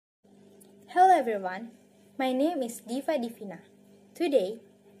Hello everyone, my name is Diva Divina. Today,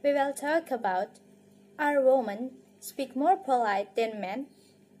 we will talk about, are women speak more polite than men?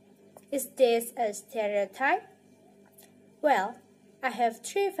 Is this a stereotype? Well, I have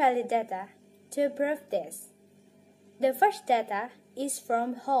three valid data to prove this. The first data is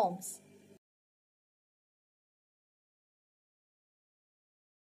from Holmes.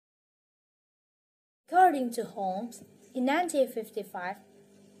 According to Holmes, in 1955,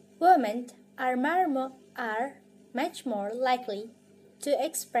 women are much more likely to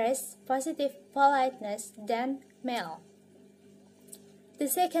express positive politeness than male. The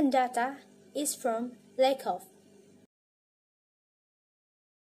second data is from Lakoff.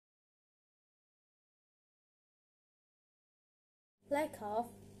 Lakoff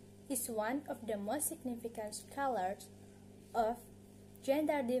is one of the most significant scholars of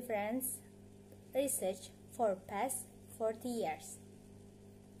gender difference research for past 40 years.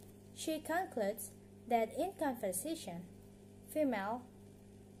 She concludes that in conversation, females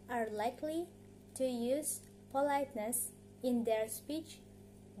are likely to use politeness in their speech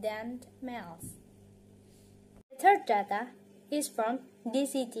than males. The third data is from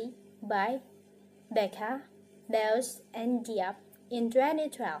DCT by Becca, Dawes, and Diab in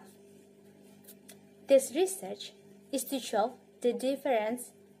 2012. This research is to show the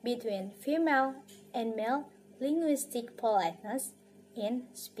difference between female and male linguistic politeness in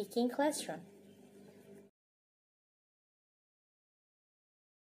speaking classroom.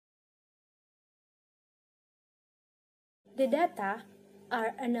 The data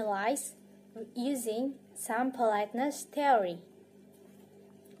are analyzed using some politeness theory.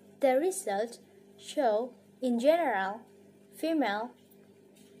 The results show, in general, females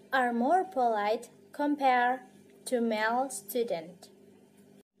are more polite compared to male students.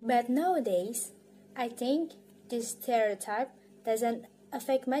 But nowadays, I think this stereotype doesn't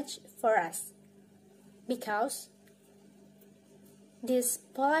affect much for us, because this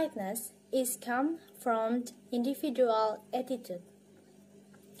politeness is come from individual attitude.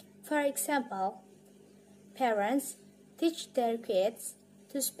 For example, parents teach their kids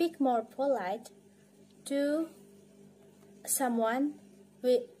to speak more polite to someone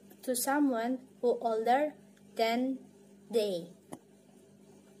who older than they.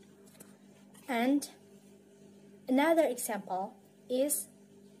 And another example is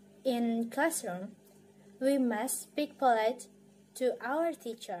in classroom, we must speak polite to our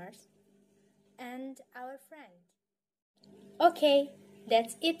teachers and our friends. Okay,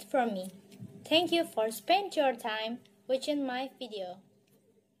 that's it from me. Thank you for spending your time watching my video.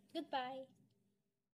 Goodbye.